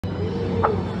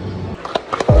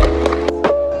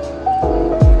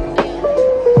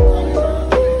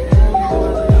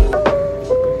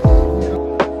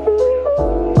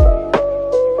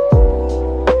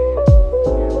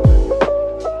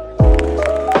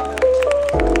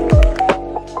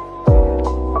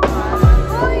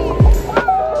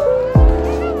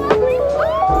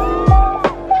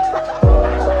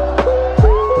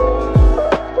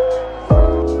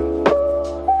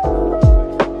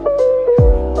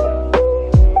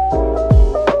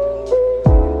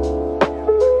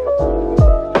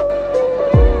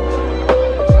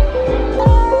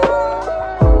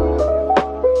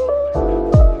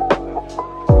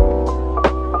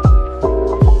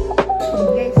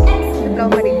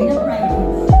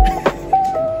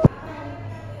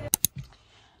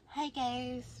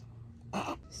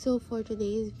for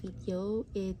today's video,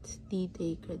 it's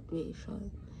D-Day graduation.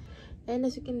 And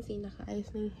as you can see, nakaayos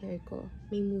na yung hair ko.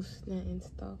 May mousse na and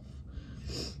stuff.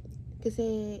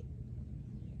 Kasi,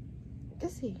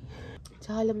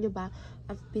 tsaka alam nyo ba,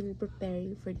 I've been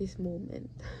preparing for this moment.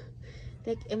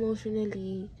 Like,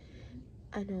 emotionally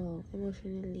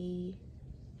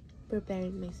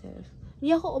preparing myself.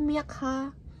 Hindi ako umiyak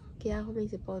ha. Kaya ako may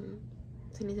sipon.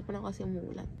 Sinisipan ako kasi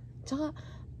umulan. Tsaka,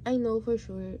 I know for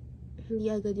sure,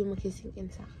 hindi agad yung mag-sink in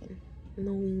sa akin.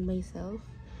 Knowing myself.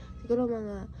 Siguro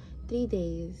mga 3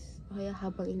 days. O kaya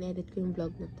habang in-edit ko yung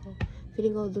vlog na to.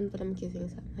 Feeling ko doon pala mag-sink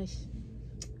sa akin.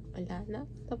 Wala na.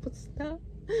 Tapos na.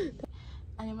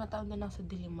 6 na taon na lang sa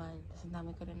Diliman. Tapos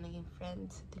namin ko rin naging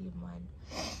friends sa Diliman.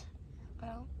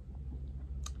 Parang,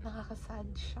 nakakasad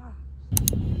siya.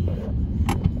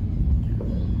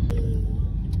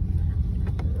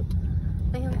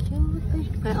 Ay, ang cute.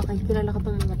 Ay, okay. Kilala ko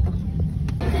itong mga to.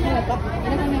 Ano pa?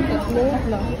 Ano kami yung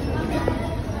tatlo?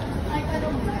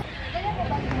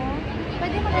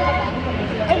 Pwede mo nila ba?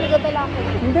 Ay, nagdadala ako.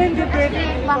 Hindi pwede.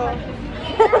 Bakit?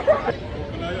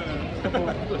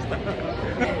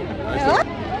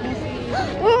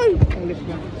 Uy!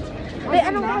 Ay,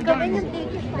 anong gagawin yung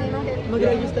ticket tayo?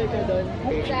 Mag-register ka doon.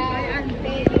 Hi,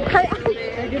 Ante.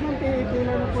 Sige mong ticket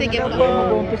na po. Sige po.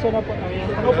 Mag-umpisa na po.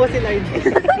 Ako po si Light.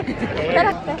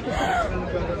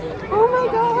 Oh my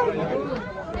God!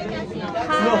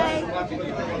 Hi!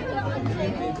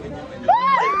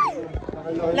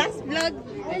 Last vlog!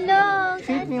 Hello!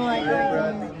 Treat me like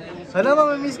that. Hala,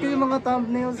 mamamiss ko yung mga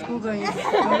thumbnails ko, guys.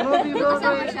 Ano, diba,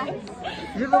 guys?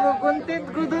 Yung mga content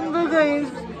ko dun ba,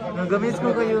 guys? Nagamiss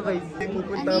ko kayo, guys.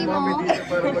 Pupunta mami dito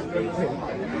para mag-content.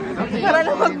 Para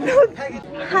na mag-vlog!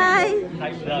 Hi!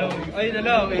 Hi, vlog. Ay,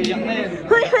 dalaw. Iyak na yun.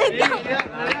 Oh my God!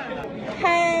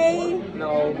 Hi!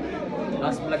 No.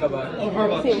 Last vlog ka ba? Over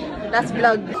ba? Last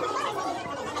vlog.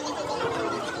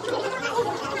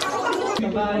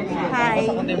 Hi!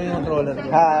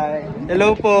 Hi!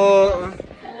 Hello po!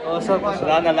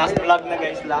 Wala na, last vlog na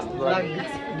guys, last vlog.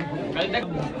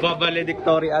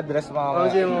 Valedictory address mga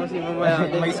mamaya.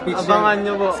 May speech abangan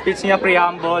nyo po. Speech niya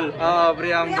preamble. Oo,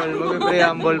 preamble.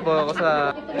 Mag-preamble po ako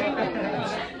sa...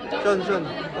 Sean.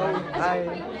 Hi.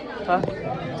 Ha?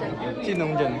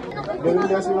 Sinong dyan? Ganun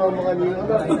na si mama kanina.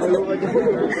 Kayo ka dyan.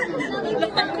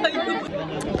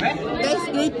 Guys,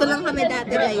 grade 2 lang kami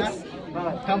dati, guys.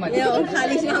 Yung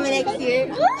college na kami next year.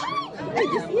 Ay,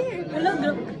 this year. Hello,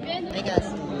 girl. Hi, guys.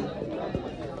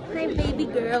 Hi, baby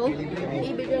girl.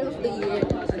 Baby girl of the year.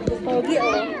 Pogi,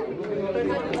 oh.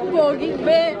 Pogi,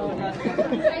 be.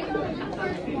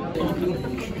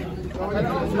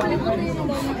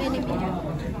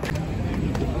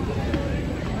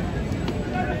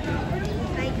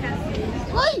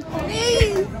 Hoy!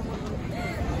 Hey!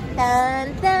 Tan,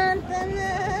 tan,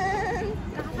 tanan.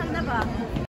 Kakasal na ba?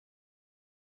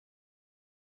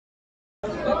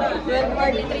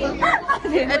 12:43.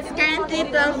 It's currently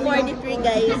 12:43,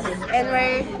 guys, and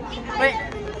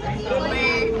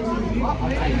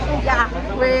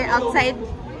we're outside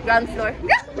ground floor.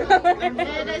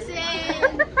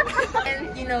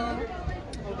 And you know,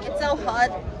 it's so hot.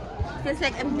 Feels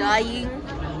like I'm dying.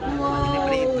 Whoa.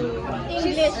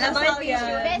 English. Labang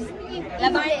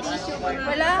tissue.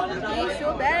 Wala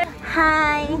tissue.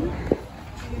 Hi.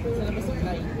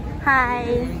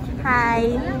 Hi. Hi.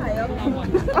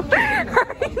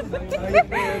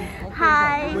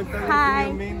 Hi. Hi. Hi.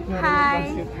 Hi.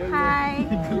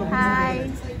 Hi.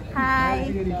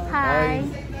 Hi. Hi.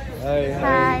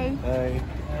 Hi.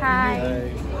 Hi.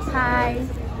 Hi.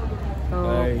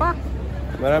 Opa.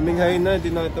 Maraming hi na, hindi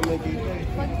na kita makikita.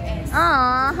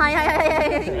 Hi.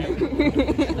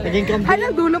 Hala,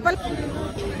 dulo pala.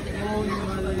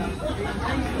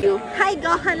 Hi,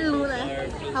 Gohan Luna.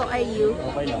 How are you?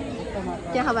 Okay lang.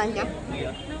 Kinakabahan ka?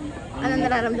 Anong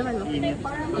nararamdaman mo? Init.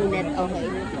 Okay.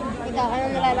 Ikaw,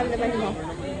 anong nararamdaman mo?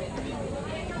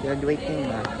 Graduating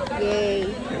na. Yay.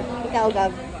 Ikaw,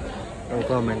 Gab? No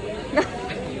comment.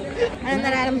 Anong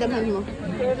nararamdaman mo?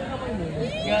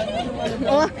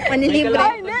 Oh, manilibre.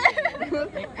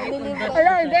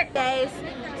 Manilibre. Guys,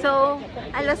 so,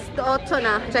 alas 8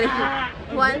 na. Sorry,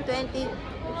 1:20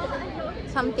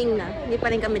 something na. Hindi pa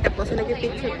rin kami tapos. So,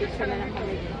 nag-picture na lang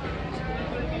kami.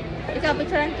 Ikaw,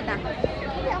 picturean kita.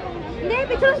 Hindi,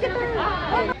 picturean kita.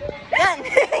 Yan!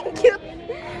 Cute!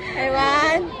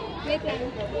 Ewan! Wait lang.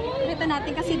 Dito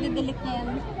natin kasi didelete niya yan.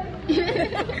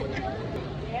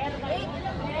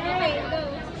 Okay, go.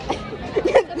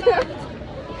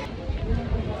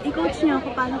 I-coach niyo ako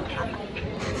paano.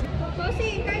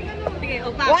 Kasi, kahit ano. Sige,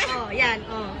 opa. Oh, yan.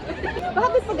 Oh.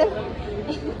 Bakit pa gano'n?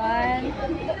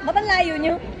 Ba't ang layo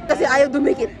niyo? Kasi ayaw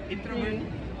dumikit.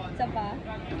 Isa pa.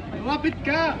 Lumapit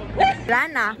ka! Wala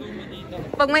na.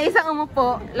 Pag may isang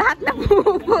umupo, lahat na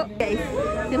umupo. Guys,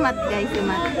 si Matt guys, si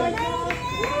Matt.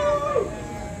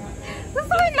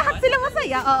 Gusto ko yung lahat sila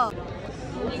masaya, oo.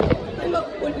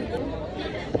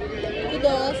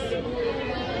 Kudos.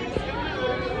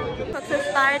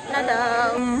 Magsa-start na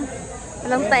daw.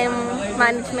 Walang time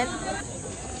management.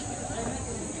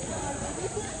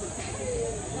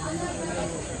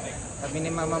 Sabi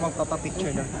ni mama magpapapicture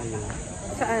daw tayo.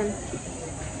 Saan?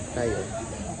 Tayo.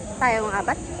 Tayo mga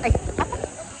apat? Ay, apat.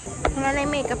 Wala na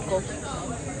yung makeup ko.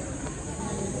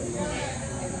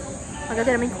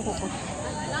 Maganda naman yung kuko ko.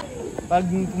 Pag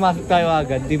pumasok tayo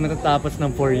agad, di matatapos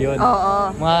ng 4 yun.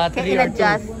 Oo. Mga 3 or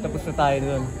in-adjust. 2, tapos na tayo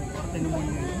doon.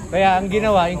 Kaya ang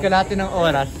ginawa, yung kalahati ng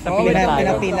oras, napila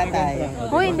tayo. Pinapila tayo.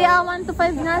 Uy, hindi 1 to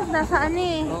 5 na. Nasa ano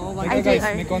eh. Ay, guys,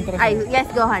 JR. may kontra Ay, yes,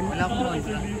 Gohan. Wala ko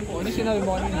noise. Ano sinabi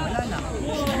mo kanina? Wala na.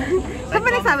 Saan ba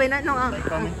nagsabi na? Nung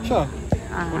Siya.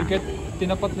 Porket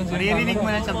tinapat lang siya. Maririnig mo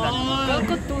lang sa vlog.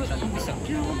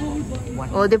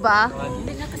 Oh, di ba?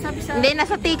 Hindi,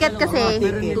 nasa ticket kasi.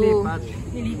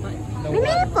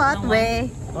 Nilipat, we.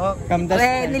 Oh, kamdas.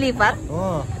 We, nilipat?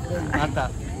 Oo. Ata.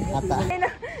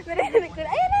 Narinig ko na.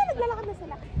 Ayun na, naglalakad na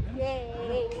sila.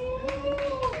 Yay!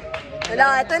 Wala,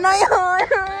 ito na yun.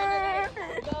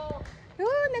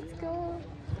 Oh, let's go.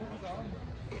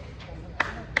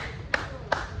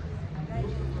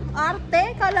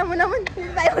 Arte, kala mo naman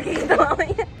hindi tayo magkikita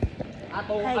mamaya.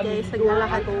 Hi guys,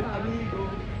 naglalakad. Ito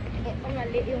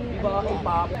mali yung... Oh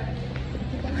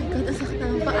my God, asakit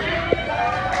na ang paa.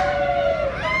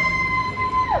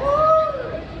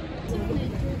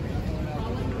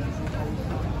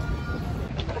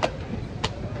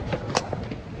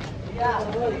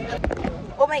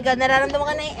 Oh my God, nararamdaman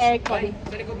ka na yung aircon.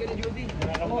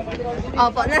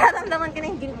 Opo, nararamdaman ka na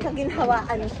yung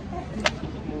kaginhawaan.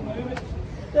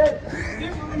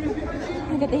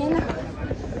 Ang ganda yan ah.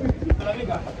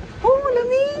 Oh,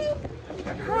 lamig!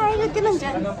 Hi, good ka lang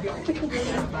dyan.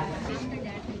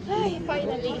 Hi,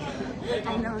 finally.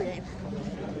 I know it.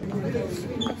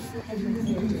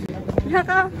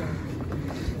 Naka.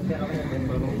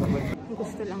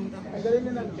 Gusto lang daw.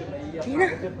 Ayun na.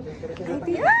 Ay,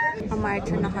 di ah!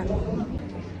 Pamarcha na kami.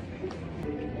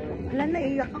 Wala,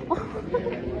 naiyak ako.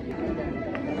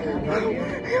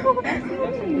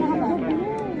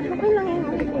 Okay lang yun.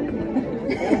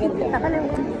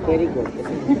 Nakalimutan. Very good.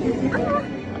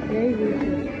 Very good.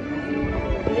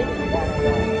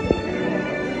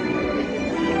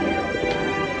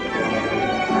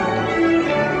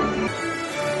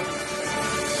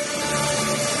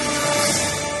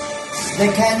 The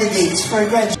candidates for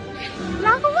graduation.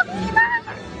 Wala akong makita!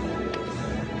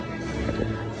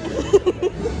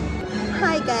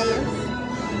 Hi guys!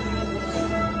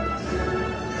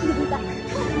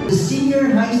 The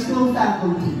senior high school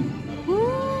faculty.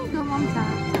 Gumam sa.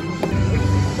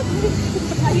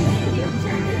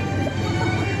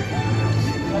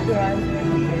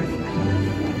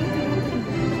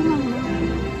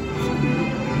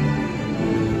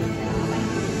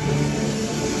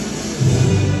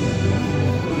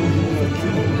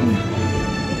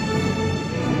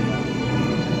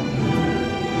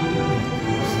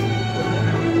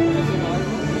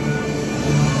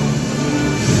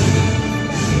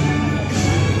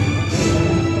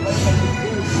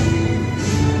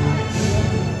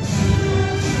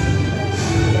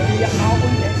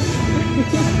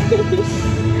 The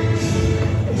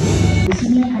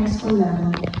senior high school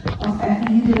level of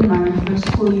FEU Diliman for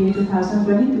school year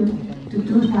 2022 to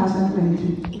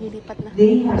 2023. Ililipat na.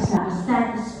 They have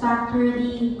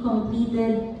satisfactorily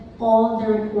completed all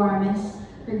the requirements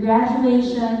for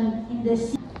graduation in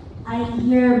this. I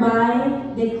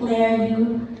hereby declare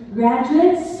you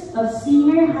graduates of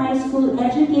senior high school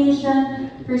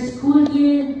education for school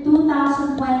year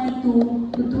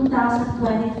 2022 to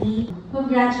 2023.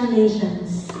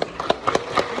 Congratulations.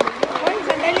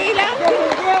 Sandali lang!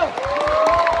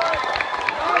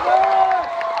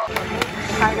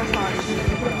 Kaya sorry.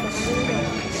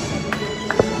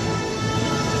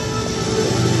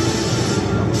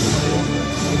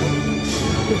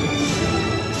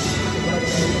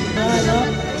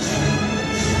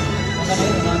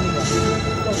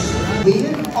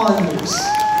 With honors.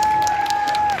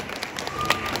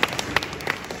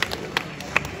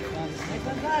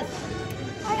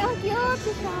 Ay, ang cute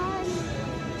si San.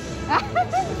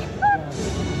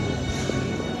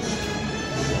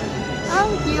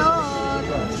 Ang cute.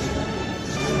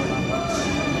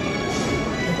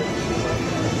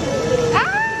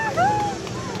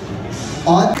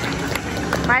 On.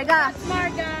 Marga.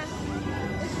 Marga.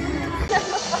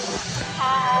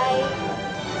 Hi.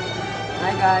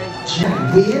 Hi guys.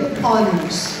 With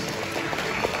honors.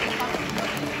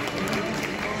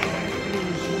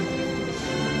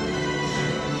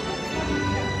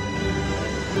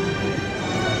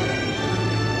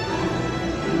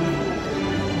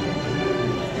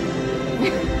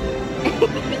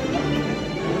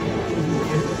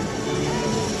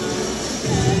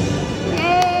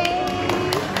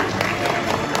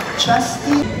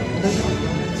 Trustee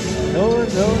No.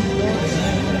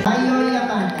 Mayor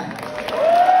Yamada.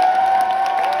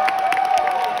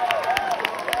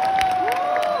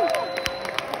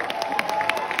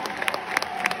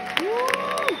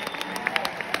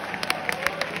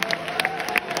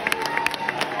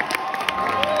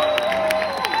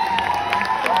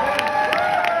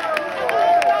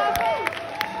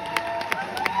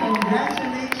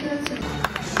 Congratulations.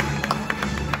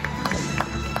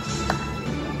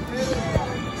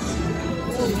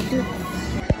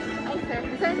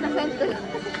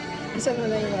 Isa mo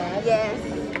na yan? Yes.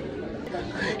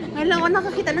 Ngayon ako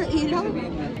nakakita ng ilaw.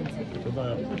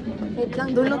 Wait lang,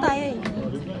 dulo tayo eh.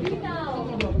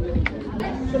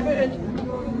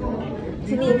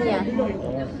 Si Ninya.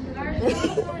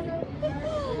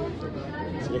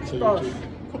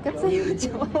 Sikat sa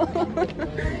YouTube.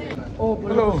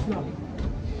 Hello.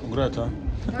 Congrats, ha?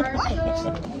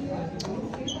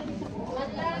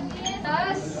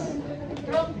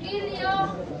 Rogelio,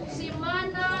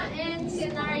 Simana, and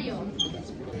Scenario.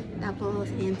 Tapos,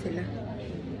 ayan sila.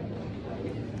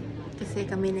 Kasi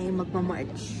kami na yung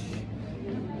magmamarch.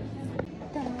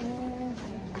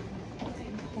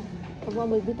 Pag mo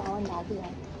may bitawan dati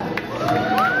yan.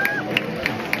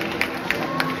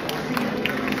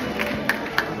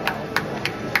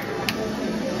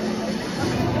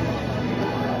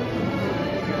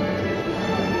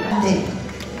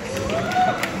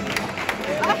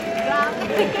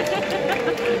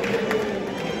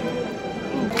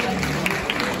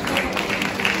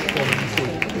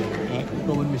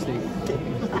 Common mistake.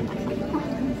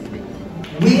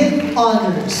 With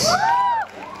honors.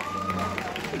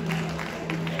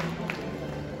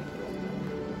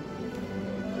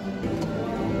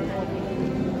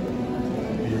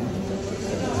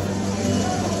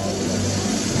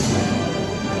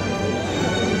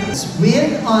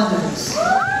 With honors.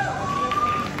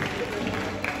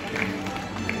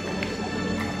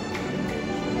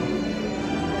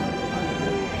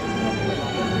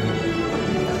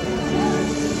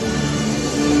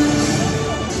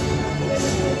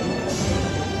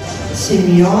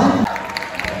 Simeon.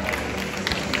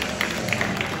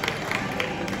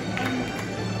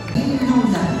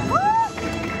 Luna.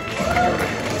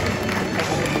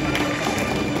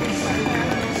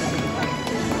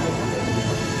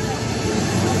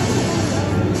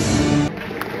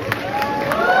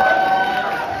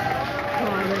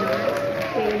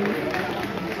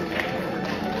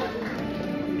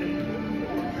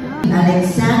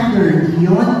 Alexander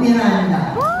Leon Miranda.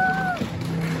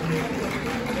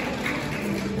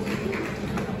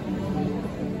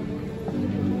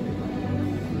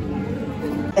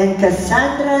 And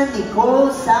Cassandra Nicole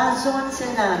Sazon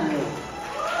Senario.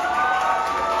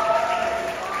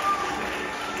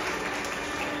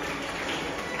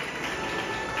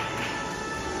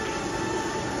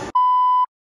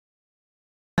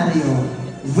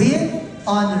 With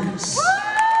honors.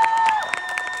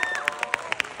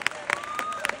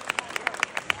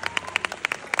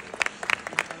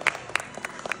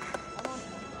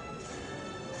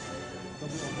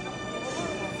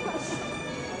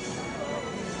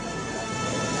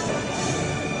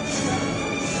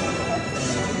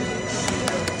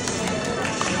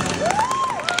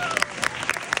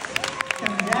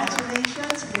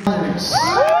 Congratulations, with honors.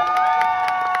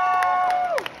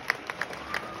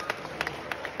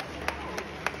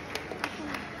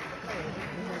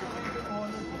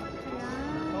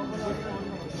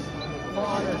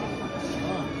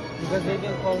 Because they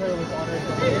can call her with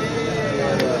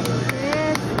honors.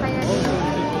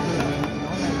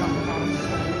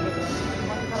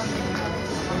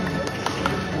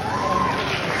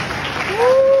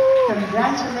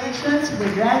 Congratulations to the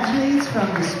graduates from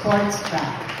the sports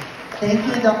track. Thank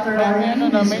you, Dr.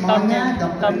 Arnie, Ms. Mona,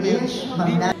 Dr. Ish,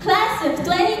 Ma'am. Class of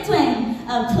 2020,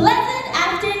 a pleasant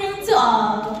afternoon to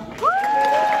all.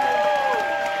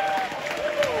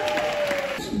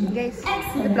 Guys,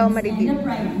 Excellent diploma and review. a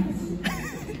prize.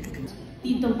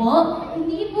 Dito po,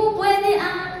 hindi po pwede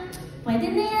ang pwede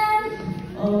na yan,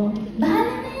 o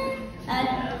bahala na yan, at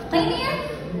kaya na yan.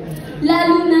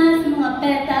 Lalo na sa mga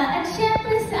PETA at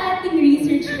syempre sa ating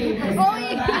research papers.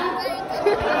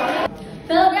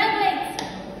 Fellow graduates,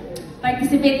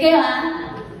 participate kayo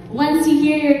Once you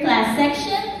hear your class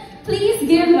section, please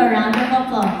give a round of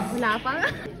applause. Wala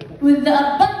pa. With the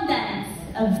abundance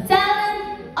of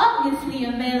talent obviously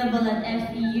available at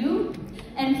FEU,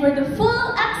 and for the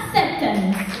full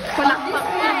acceptance of this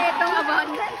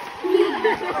program,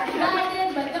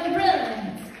 guided by the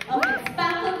brilliance of its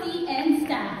faculty and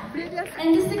staff,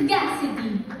 and the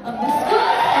sagacity of the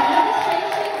school's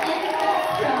administration and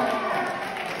staff,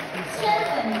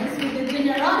 strengthened this with the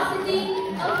generosity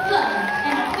of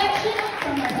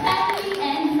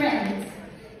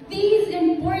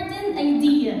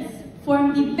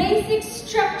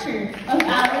nurture of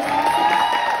our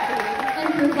success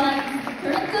and provides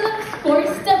curriculums for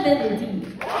stability.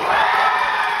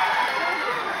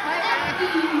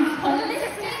 FEU's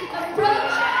holistic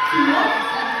approach towards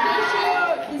education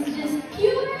is just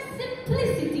pure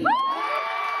simplicity.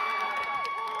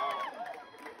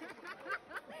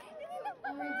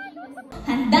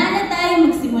 Handa na tayo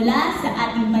magsimula sa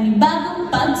ating panibagong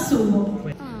pagsubok.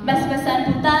 Basbasan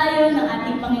po tayo ng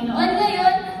ating Panginoon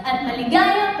ngayon at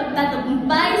maligayang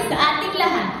pagtatagumpay sa ating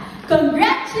lahat.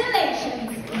 Congratulations!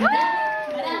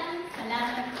 Maraming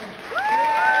salamat po.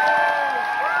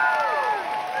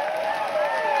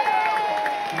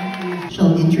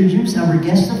 Shall introduce our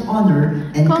guest of honor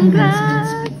and commencement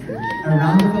speaker. A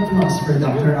round of applause for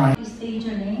Dr. Ari. Please state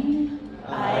your name.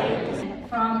 I.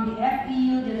 From the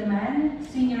FEU Diliman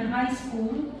Senior High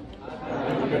School.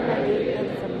 From the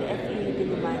FEU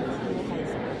Diliman Senior High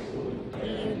School.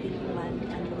 FEU Diliman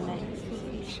Alumni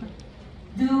Association.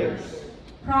 Do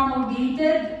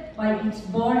promulgated by its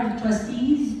Board of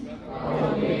Trustees.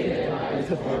 Thank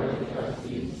you, pare.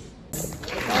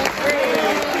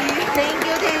 Thank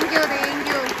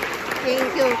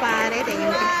you.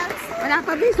 Wala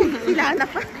pa, busy. Sila na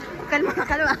pa. Kalma.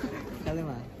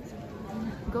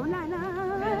 Go, Nana.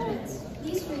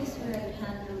 Please raise your right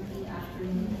hand and repeat after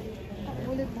me.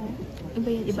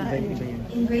 Iba yan.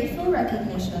 In grateful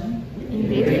recognition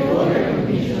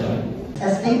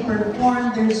As they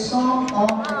perform their song of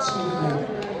achievement,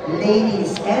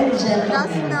 ladies and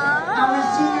gentlemen, our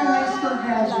senior high school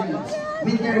graduates,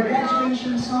 with their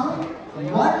graduation song,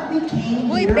 What We Came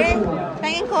Here For.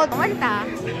 Tangin ko, kumanta.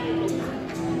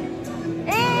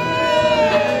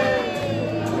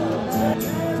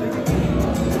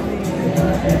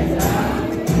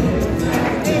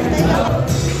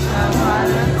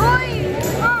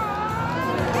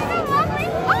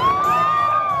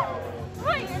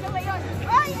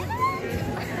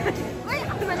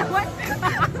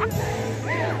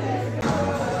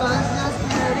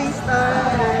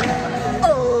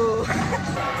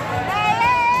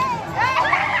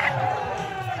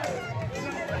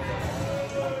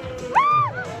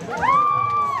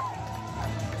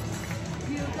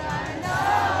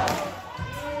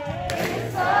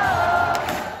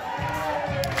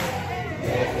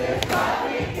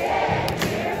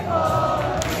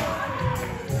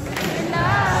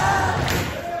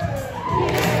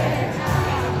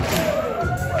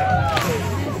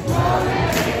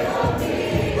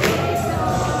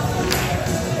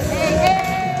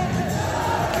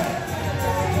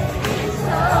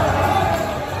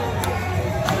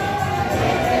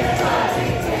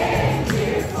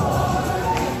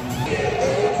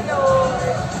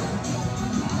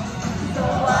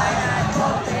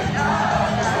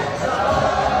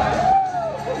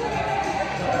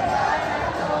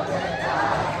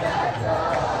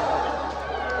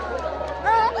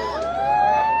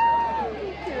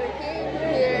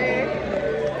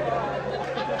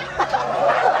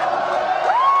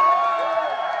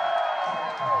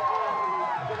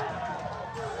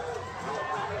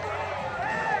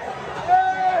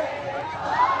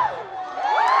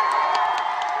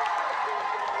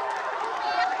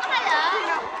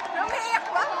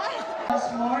 Once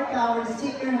more to our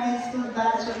senior high school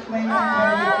batch of 2020.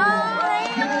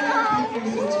 You may now take your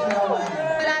seats for a while.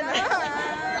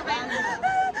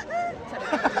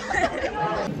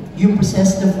 You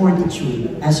possess the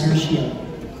fortitude as your shield,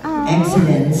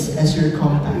 excellence as your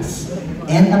compass,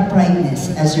 and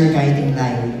uprightness as your guiding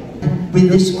light.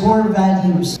 With these core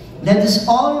values, let us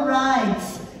all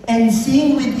rise and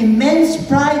sing with immense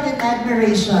pride and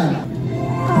admiration.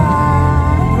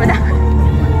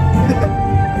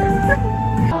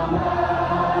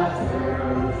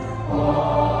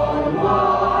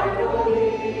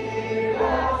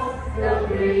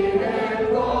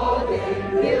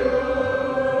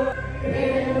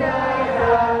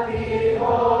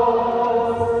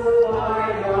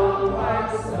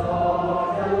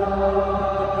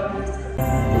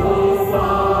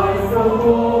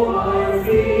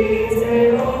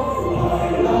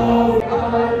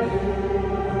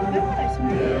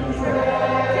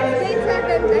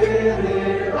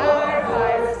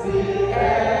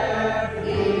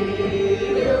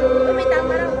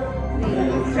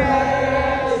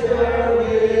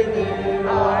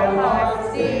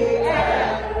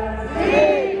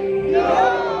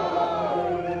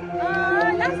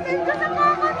 Last time ko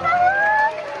nakakanta.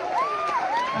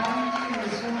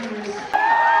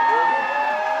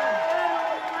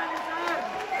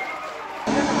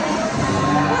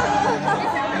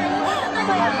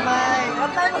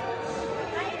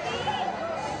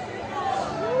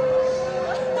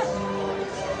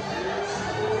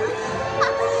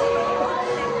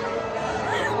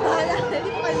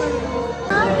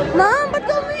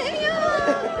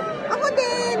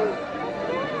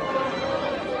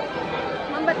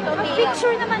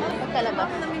 Picture naman. Pagkalabas.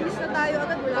 Namimiss na tayo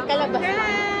agad.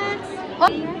 Pagkalabas.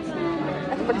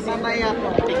 Mamaya po.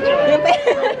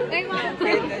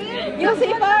 Yung si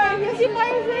Par! Yung si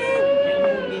Par, Zen!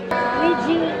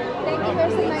 Legit. Thank you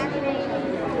very much.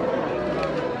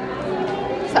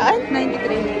 Saan?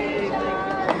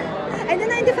 93. Ay, na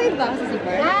 95 ba kasi si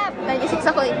Par?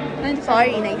 96 ako eh.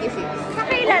 Sorry, 96.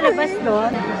 Saan kayo lalabas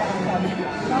doon?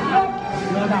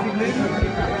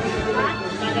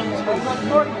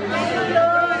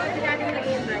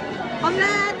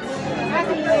 Congrats! Hi,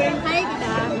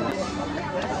 Dida.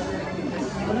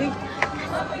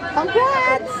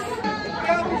 Congrats!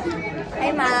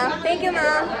 Hi, ma'am. Thank you,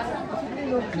 ma'am.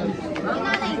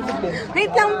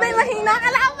 Wait lang, ba? Mahina ka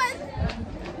laban!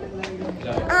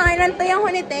 Ilan to yung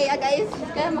hunite, guys.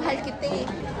 Kaya mahal kita eh.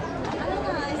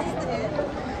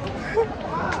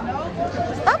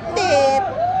 Stop it!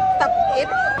 Stop it!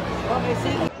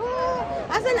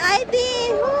 Asan ID?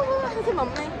 Asan si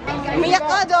mama? Umiyak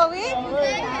ka, Joey?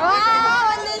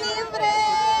 Wow! Ang libre!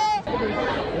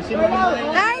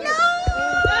 I know!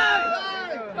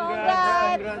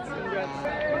 Congrats!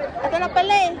 Ito na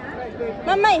pala eh.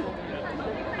 Mamay!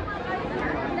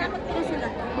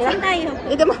 Saan tayo?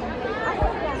 Dito mo.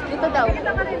 Dito daw.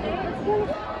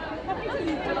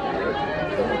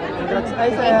 Congrats, ay,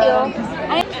 Thank you.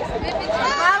 Ay,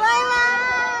 Bye-bye, ma'am!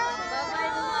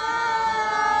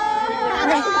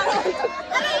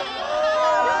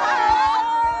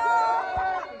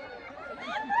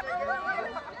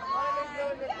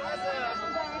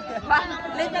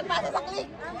 Late na pasa sa click.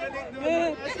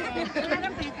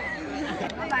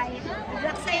 bye.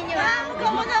 Black sa inyo.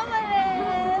 Kamu naman eh.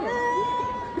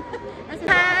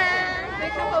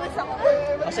 Wait na pawis ako.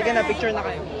 Sige na, picture na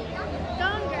kayo.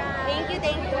 Thank you,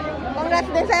 thank you. Congrats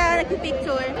din sa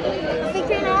nagpipicture.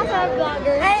 Picture na ako sa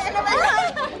vlogger. Ay, ano ba?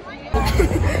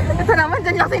 Ito naman,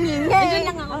 dyan lang si Ninya eh. Diyan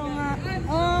lang ako nga.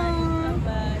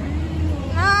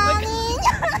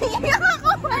 Ninya! Iyak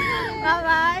ako.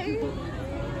 Bye-bye.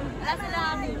 Last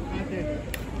lang.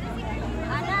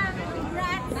 Ana,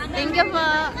 congrats. Thank you po.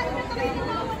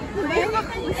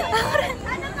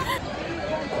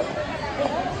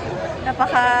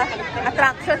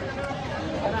 Napaka-attraction.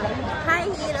 Hi,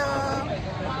 Hero.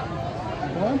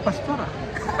 Oh, pastor ah.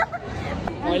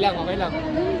 Okay lang, okay lang.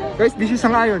 Guys, this is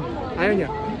ang ayon. Ayaw niya.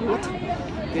 What?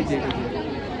 KJ.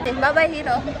 Bye-bye,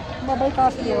 Hero. Bye-bye,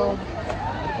 Casio.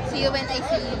 See you when I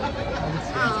see you.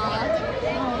 Aww.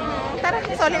 Tara,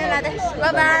 soli na natin.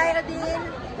 Bye-bye, Rodin.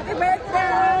 Happy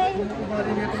birthday! Bali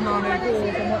niya itong nanay ko.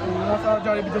 Nasa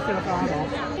Jollibee doon sila sa ano.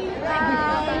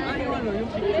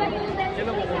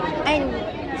 Ay,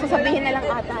 sasabihin na lang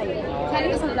ata yun. Sali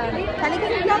ka sa vlog. Sali ka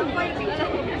sa vlog.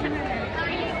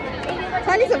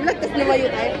 Sali sa vlog, tapos lumayo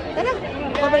tayo. Tara,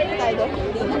 babalik pa tayo doon.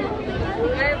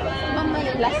 Mama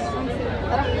yung last.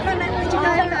 Tara,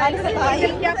 alis na tayo.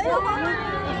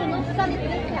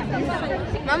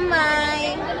 Mamay!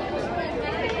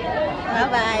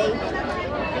 Bye-bye!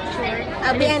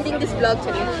 I'll be ending this vlog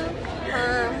today.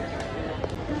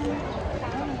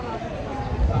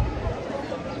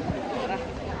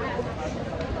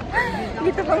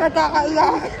 Dito pa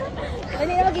nagkakaiyak.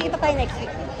 Hindi na magkikita tayo next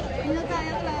week. Hindi na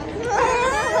tayo lang.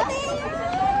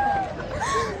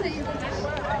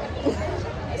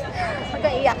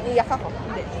 Magkaiyak ako.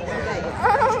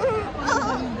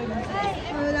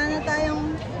 Wala na tayong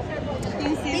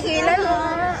Tigilan mo.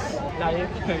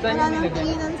 wala nang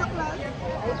tinginan sa class.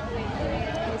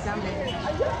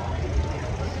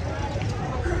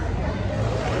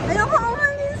 Ayoko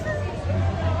umalis.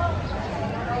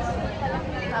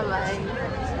 Bye-bye.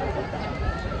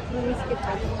 Namiss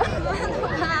kita.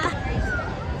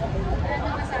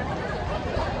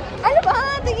 Ano ba?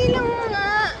 Tigilan mo nga.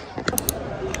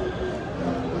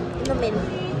 Inumin.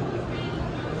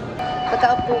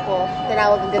 Pagkaupo ko,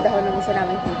 tinawag agad ako ng isa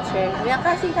naming teacher. Sabi niya,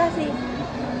 kasi,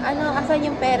 asan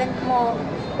yung parent mo?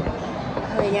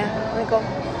 Sabi niya, ko,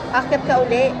 akit ka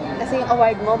uli kasi yung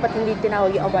award mo, ba't hindi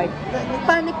tinawag yung award?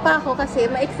 Panic pa ako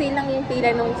kasi maiksi lang yung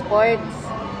pila ng sports.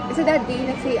 Kasi daddy,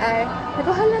 nag-CR.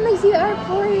 Sabi, hala, may CR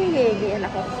po eh. Ganyan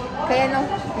ako. Kaya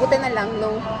buti na lang,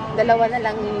 dalawa na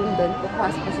lang doon,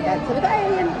 pumasok ko si dad. Sabi ko, ay,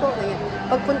 yan po. Ganyan.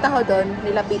 Pagpunta ko doon,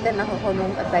 nilapitan ako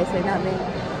nung advisor namin.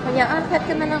 Kanya, akit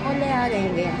ka na lang uli ha.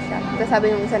 Ganyan siya. Tapos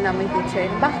sabi nung isa namin teacher,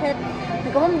 bakit?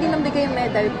 Ma'am, hindi nang bigay yung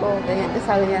medal ko. Ganyan. Tapos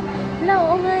sabi niya, hala,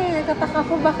 oo nga eh. Nagtataka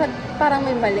ko bakit parang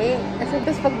may mali. Kasi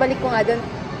tapos pagbalik ko nga doon,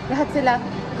 lahat sila,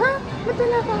 ha? Ba't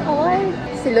wala kang award?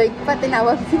 Si Lloyd pa,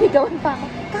 tinawag, sinigawan pa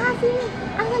ako. Kasi,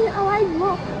 asan yung award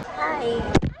mo? Hi.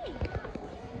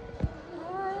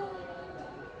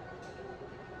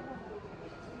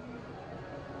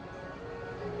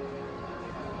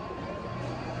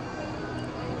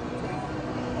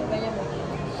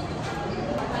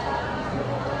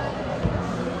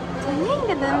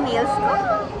 ganda ng nails ko.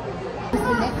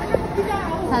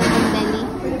 Salmon deli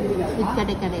with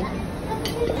kare-kare.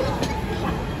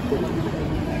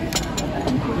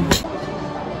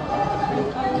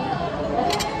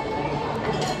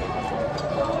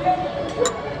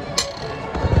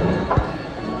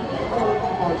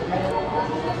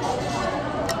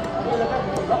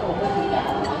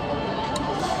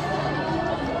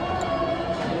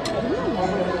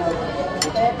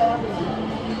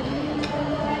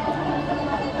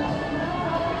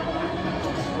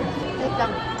 Wait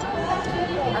lang.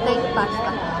 Atay yung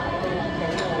pasta.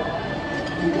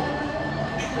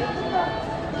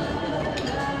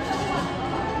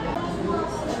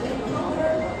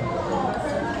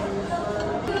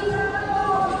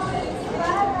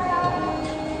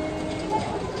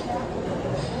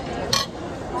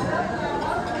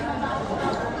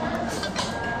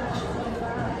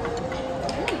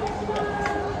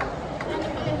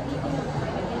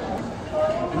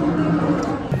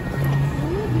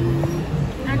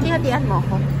 Hati-hatian mo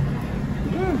ako.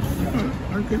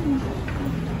 Okay.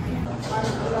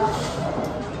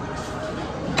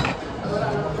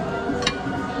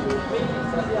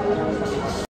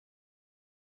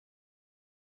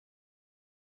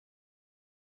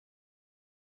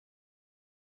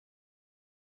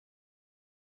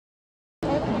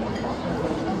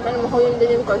 Ano mo yung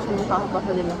din yung course mo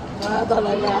kakapasa nila. Ah,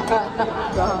 talaga.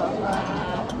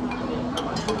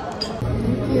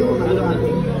 Thank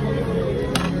you.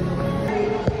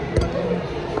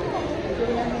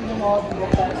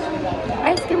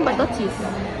 Ice cream ba to? Cheese?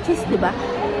 Cheese, di ba?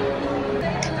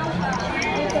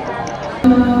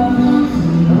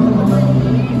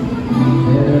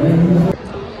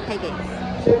 Hi guys.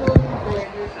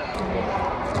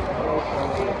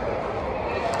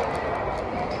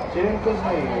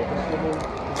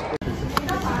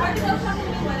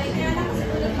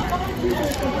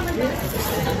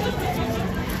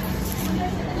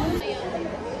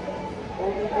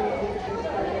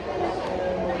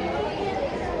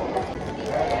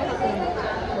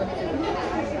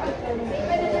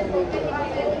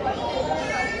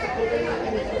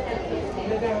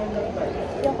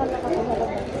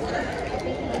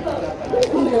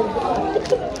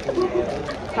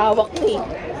 Hawak mo eh.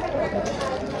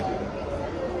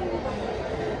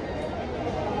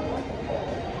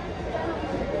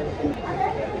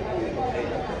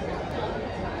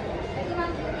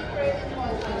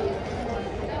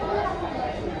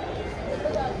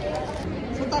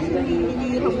 So, tapos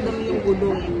hinihiramdam yung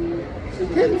gulong.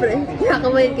 Siyempre,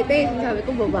 kinakamayin kita eh. Sabi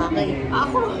ko, babakay.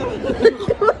 Ako.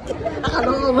 Akala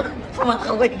ko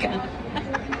kumakaway ka.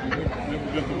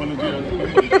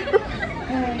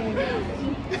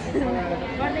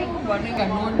 Paano yung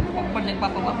ganun? Pag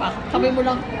nagpapababa, sabi mo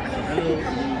lang.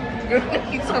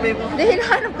 Sabi mo. Dahil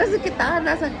hanap kasi kita,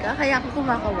 nasan ka, kaya ako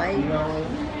kumakaway.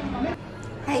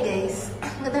 Hi guys,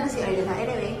 ang ganda na si Arlena.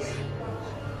 Anyway,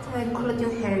 may kulot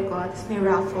yung hair ko, tapos may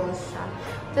ruffles siya.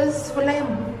 Tapos wala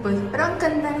yung buzz, pero ang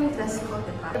ganda ng dress ko,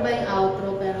 diba? Diba yung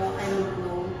outro, pero I don't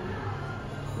know.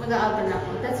 Mag-outro na ako.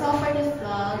 That's all for this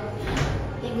vlog.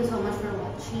 Thank you so much for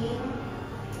watching.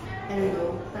 I don't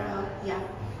know, pero yeah.